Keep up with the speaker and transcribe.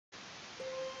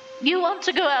You want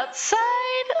to go outside?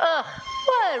 Ugh,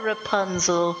 why,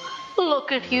 Rapunzel,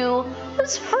 look at you,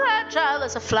 as fragile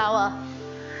as a flower.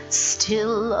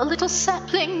 Still a little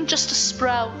sapling, just a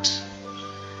sprout.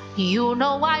 You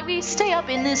know why we stay up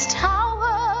in this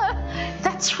tower.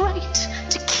 That's right,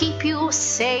 to keep you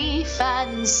safe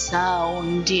and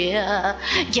sound, dear.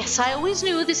 Yes, I always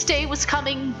knew this day was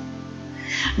coming.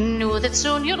 Knew that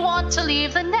soon you'd want to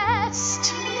leave the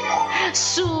nest.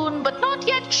 Soon, but not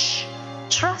yet. Shh.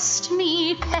 Trust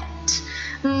me, pet.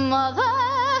 Mother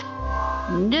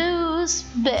knows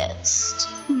best.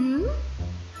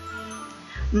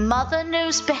 Mother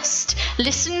knows best.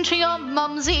 Listen to your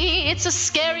mumsy. It's a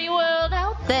scary world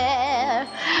out there.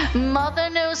 Mother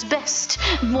knows best.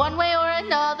 One way or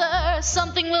another,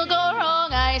 something will go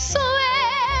wrong, I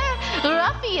swear.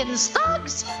 Ruffians,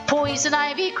 thugs, poison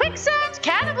ivy, quicksand,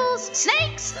 cannibals,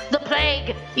 snakes, the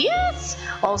plague. Yes,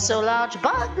 also large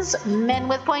bugs, men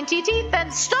with pointy teeth,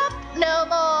 and stop no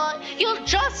more. You'll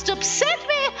just upset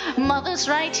me. Mother's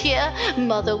right here.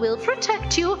 Mother will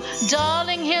protect you.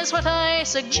 Darling, here's what I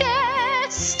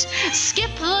suggest.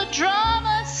 Skip the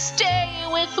drama, stay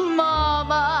with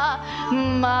Mama.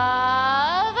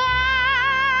 Mother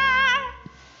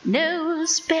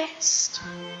knows best.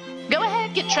 Go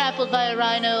ahead, get trampled by a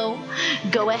rhino.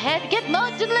 Go ahead, get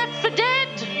mugged and left for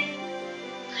dead.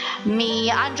 Me,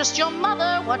 I'm just your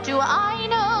mother, what do I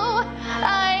know?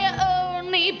 I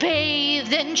only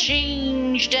bathed and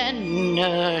changed and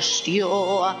nursed you.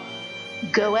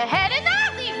 Go ahead and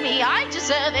not leave me, I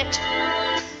deserve it.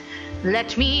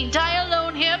 Let me die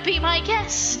alone here, be my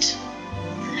guest.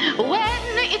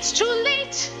 When it's too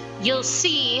late, you'll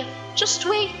see, just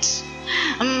wait.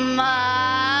 Mother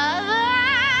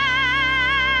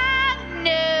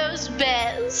knows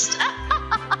best.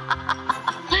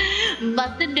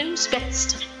 Mother knows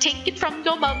best. Take it from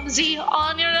your mumsy.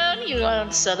 On your own, you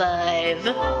won't survive.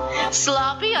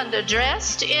 Sloppy,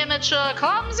 underdressed, immature,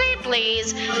 clumsy,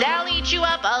 please. They'll eat you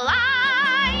up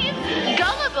alive.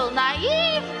 Gullible,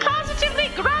 naive, positively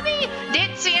grubby,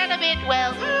 ditzy and a bit,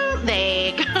 well,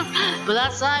 vague.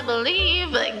 Plus, I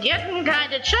believe, getting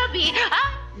kinda chubby.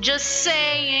 I'm just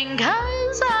saying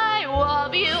 'cause I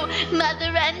love you.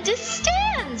 Mother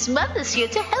understands. Mother's here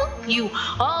to help you.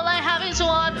 All I have is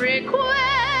one request.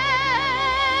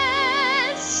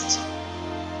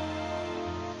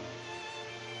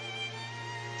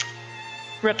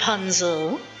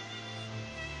 Rapunzel,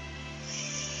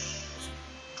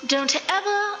 don't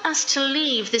ever ask to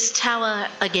leave this tower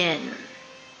again.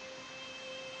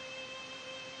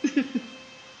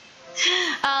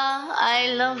 I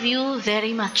love you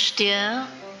very much, dear.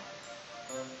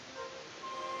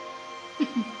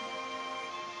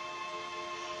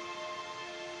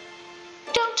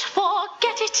 Don't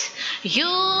forget it,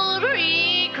 you'll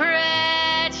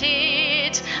regret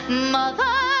it. Mother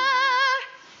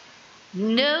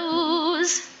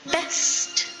knows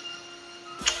best.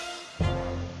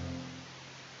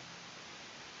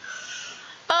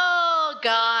 Oh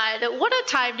God, what a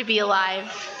time to be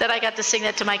alive that I got to sing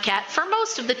that to my cat for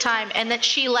most of the time, and that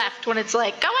she left when it's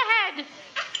like, go ahead.